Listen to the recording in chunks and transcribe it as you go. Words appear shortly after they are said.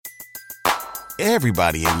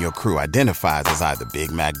Everybody in your crew identifies as either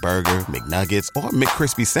Big Mac Burger, McNuggets, or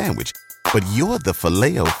McCrispy Sandwich. But you're the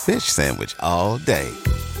Filet-O-Fish Sandwich all day.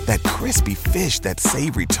 That crispy fish, that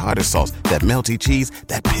savory tartar sauce, that melty cheese,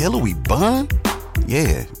 that pillowy bun.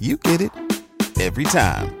 Yeah, you get it. Every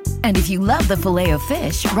time. And if you love the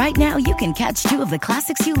Filet-O-Fish, right now you can catch two of the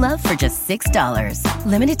classics you love for just $6.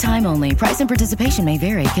 Limited time only. Price and participation may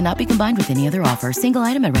vary. Cannot be combined with any other offer. Single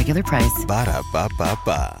item at regular price.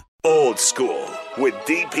 Ba-da-ba-ba-ba. Old School with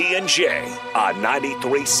DP and J on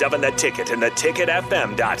 93.7 The Ticket and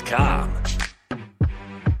theticketfm.com.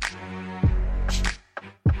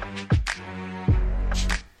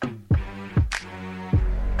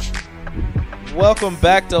 Welcome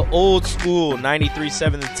back to Old School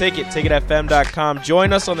 93.7 The Ticket, ticketfm.com.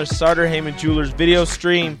 Join us on the Sartor Heyman Jewelers video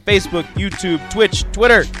stream, Facebook, YouTube, Twitch,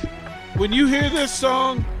 Twitter. When you hear this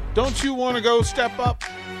song, don't you want to go step up?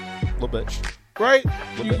 A little bit. Right?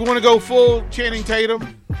 You want to go full Channing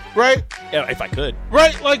Tatum? Right? Yeah, if I could.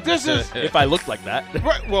 Right? Like this is... If I looked like that.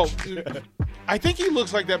 Right. Well, I think he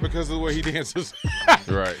looks like that because of the way he dances.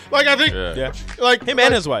 Right. Like I think... Yeah. Like him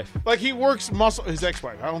and his wife. Like he works muscle... His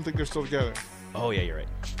ex-wife. I don't think they're still together. Oh, yeah, you're right.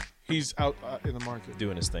 He's out in the market.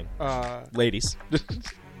 Doing his thing. Ladies.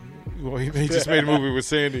 Well, he just made a movie with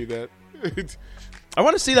Sandy that... I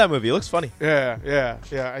want to see that movie. It looks funny. Yeah.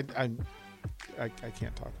 I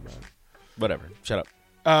can't talk about it. Whatever. Shut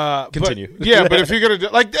up. Continue. But if you're going to do...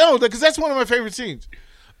 Like, no, because that's one of my favorite scenes.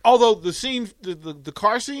 Although the scene, the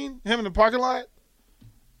car scene, him in the parking lot...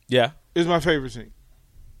 Yeah. Is my favorite scene.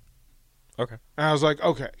 Okay. And I was like,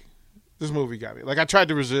 okay, this movie got me. Like, I tried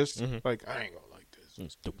to resist. Mm-hmm. Like, I ain't going to like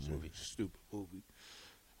this. Stupid movie. Stupid movie.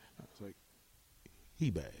 I was like, he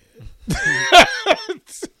bad.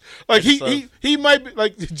 Like, he might be,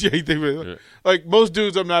 like, Jay, like, most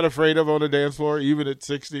dudes I'm not afraid of on the dance floor, even at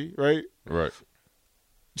 60, right? Right.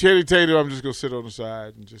 Channing Tatum, I'm just going to sit on the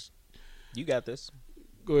side and just. You got this.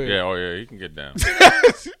 Go ahead. Yeah, he can get down.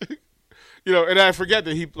 You know, and I forget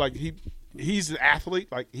that he's an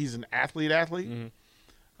athlete. Like, he's an athlete.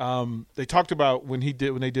 Mm-hmm. They talked about when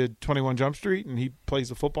they did 21 Jump Street and he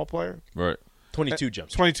plays a football player. Right. 22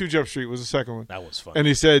 Jump Street. 22 Jump Street was the second one. That was fun. And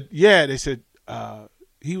he said, they said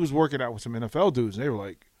he was working out with some NFL dudes, and they were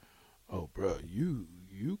like, "Oh, bro, you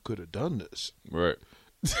could have done this." Right.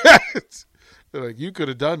 They're like, "You could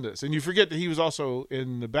have done this," and you forget that he was also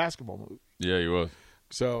in the basketball movie. Yeah, he was.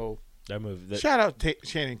 So that movie. Shout out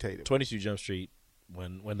Channing Tatum. 22 Jump Street.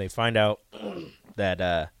 When they find out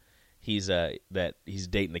that he's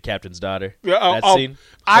dating the captain's daughter. That scene,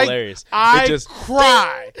 hilarious. I just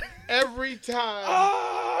cry every time.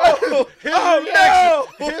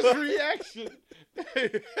 His reaction.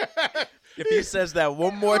 If he says that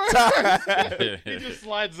one more time, he just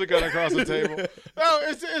slides the gun across the table. No,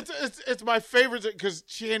 it's my favorite because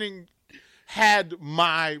Channing had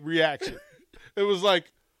my reaction. It was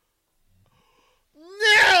like,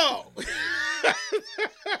 no.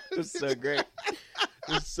 It's so great.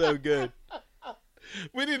 It's so good.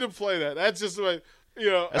 We need to play that. That's just what,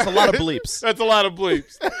 That's a lot of bleeps. That's a lot of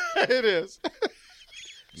bleeps. It is.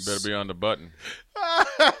 You better be on the button.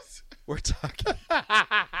 We're talking.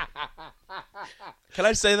 Can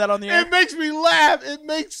I say that on the air? It makes me laugh.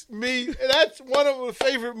 That's one of my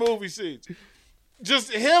favorite movie scenes.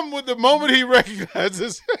 Just him with the moment he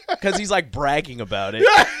recognizes. Because he's like bragging about it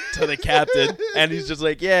to the captain. And he's just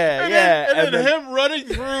like, and then him running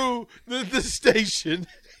through the station.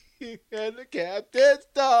 And the captain's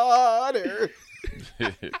daughter.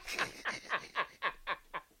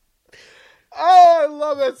 Oh, I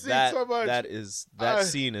love that scene so much. That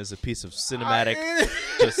scene is a piece of cinematic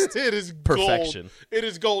it is perfection. Gold. It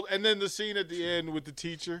is gold. And then the scene at the end with the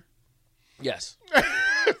teacher. Yes.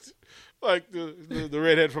 Like the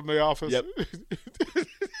redhead from The Office. Yep.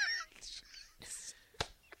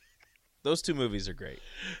 Those two movies are great.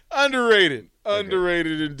 Underrated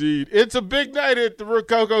indeed. It's a big night at the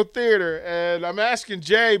Rococo Theater, and I'm asking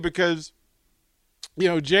Jay because,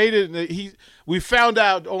 Jay didn't. We found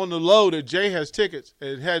out on the low that Jay has tickets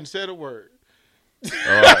and hadn't said a word. Oh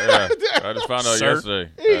yeah, I just found out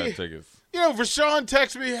yesterday. I had tickets. Vashawn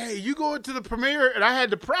texted me, "Hey, you going to the premiere?" And I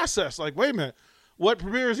had to process, like, wait a minute, what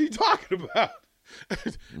premiere is he talking about?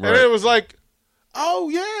 And it was like, oh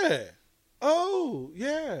yeah.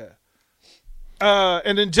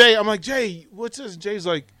 And then Jay, I'm like, Jay, what's this? And Jay's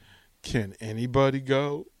like, can anybody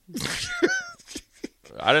go?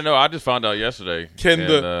 I didn't know. I just found out yesterday. Can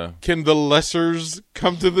the lessers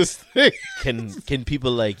come to this thing? Can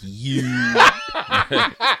people like you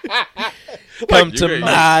come to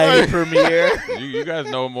my premiere? You guys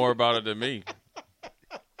know more about it than me.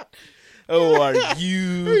 Oh, are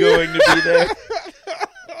you going to be there?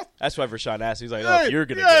 That's why Rashawn asked. He's like, Hey, if you're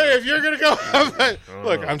going to yeah, go. if you're gonna go, I'm like,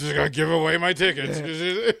 look, I'm just gonna give away my tickets.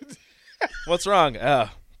 What's wrong?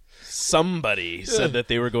 Somebody said that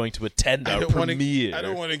they were going to attend our premiere. I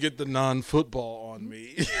don't want to get the non-football on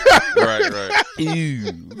me. Right.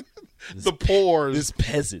 Ew. The pores. This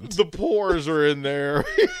peasant. The pores are in there.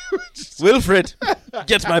 Wilfred,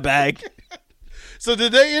 get my bag. So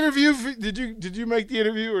did they interview? Did you make the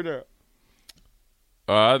interview or no?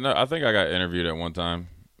 No, I think I got interviewed at one time.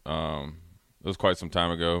 It was quite some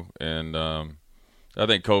time ago, and I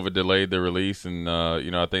think COVID delayed the release, and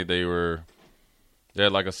I think they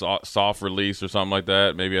had like a soft release or something like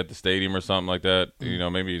that, maybe at the stadium or something like that.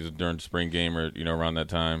 Maybe it was during the spring game or around that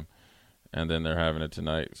time, and then they're having it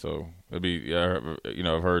tonight. So it'll be I've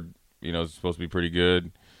heard it's supposed to be pretty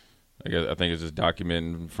good. I think it's just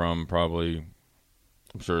documenting from probably,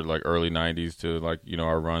 I'm sure, like early '90s to like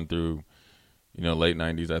our run through late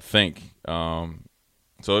 '90s, I think.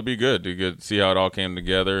 So it'd be good to see how it all came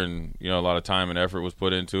together, and a lot of time and effort was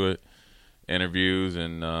put into it, interviews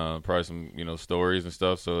and probably some stories and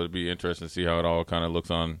stuff. So it'd be interesting to see how it all kind of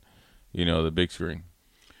looks on the big screen.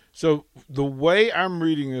 So the way I'm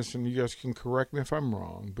reading this, and you guys can correct me if I'm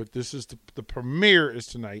wrong, but this is the premiere is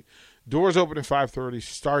tonight. Doors open at 5:30,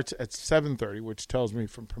 starts at 7:30, which tells me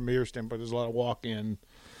from premiere standpoint there's a lot of walk-in,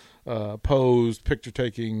 pose, picture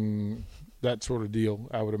taking, that sort of deal.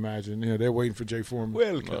 I would imagine. They're waiting for Jay Foreman.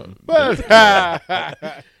 Welcome.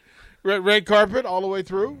 Red carpet all the way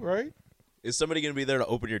through, right? Is somebody going to be there to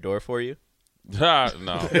open your door for you? No,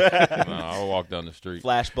 I'll walk down the street.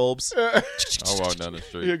 Flash bulbs. I'll walk down the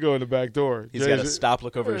street. He'll go in the back door. He's got to stop,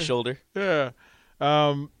 look over his shoulder. Yeah.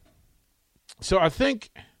 So I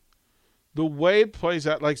think the way it plays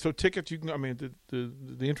out, so tickets, the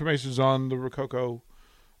information is on the Rococo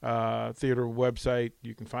Theater website.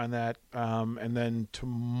 You can find that. And then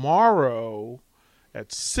tomorrow at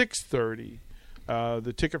 6:30,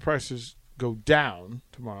 the ticket prices go down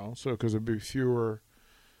tomorrow. So because there'll be fewer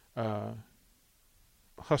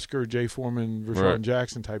Husker, Jay Foreman, Rashawn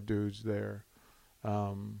Jackson type dudes there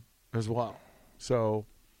as well. So,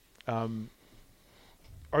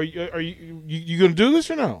 are you going to do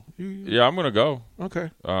this or no? Yeah, I'm going to go.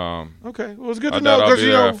 Okay. Okay. Well, it's good to I know doubt I'll because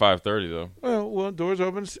be there at 5:30 though. Well, doors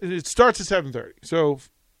open. It starts at 7:30. So,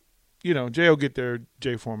 Jay will get there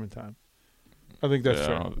Jay Foreman time. I think that's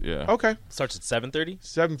fair. Yeah. Okay. Starts at 7:30?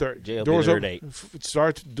 7:30. Jay will Doors be there open. at 8. It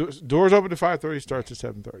starts. Doors open at 5:30. Starts at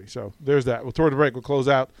 7:30. So there's that. We'll toward the break. We'll close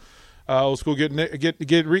out. Old school.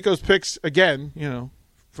 Get Rico's picks again.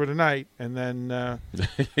 For tonight, and then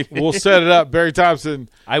we'll set it up. Barry Thompson.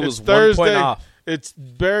 I was Thursday. 1 point off. It's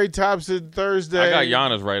Barry Thompson Thursday. I got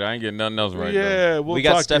Giannis right. I ain't getting nothing else right. Yeah, though. We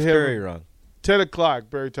got Steph Curry wrong. 10 o'clock,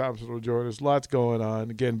 Barry Thompson will join us. Lots going on.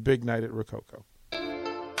 Again, big night at Rococo.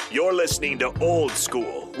 You're listening to Old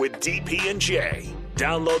School with DP and J.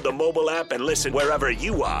 Download the mobile app and listen wherever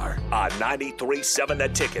you are on 93.7 The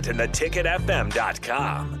Ticket and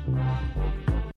theticketfm.com.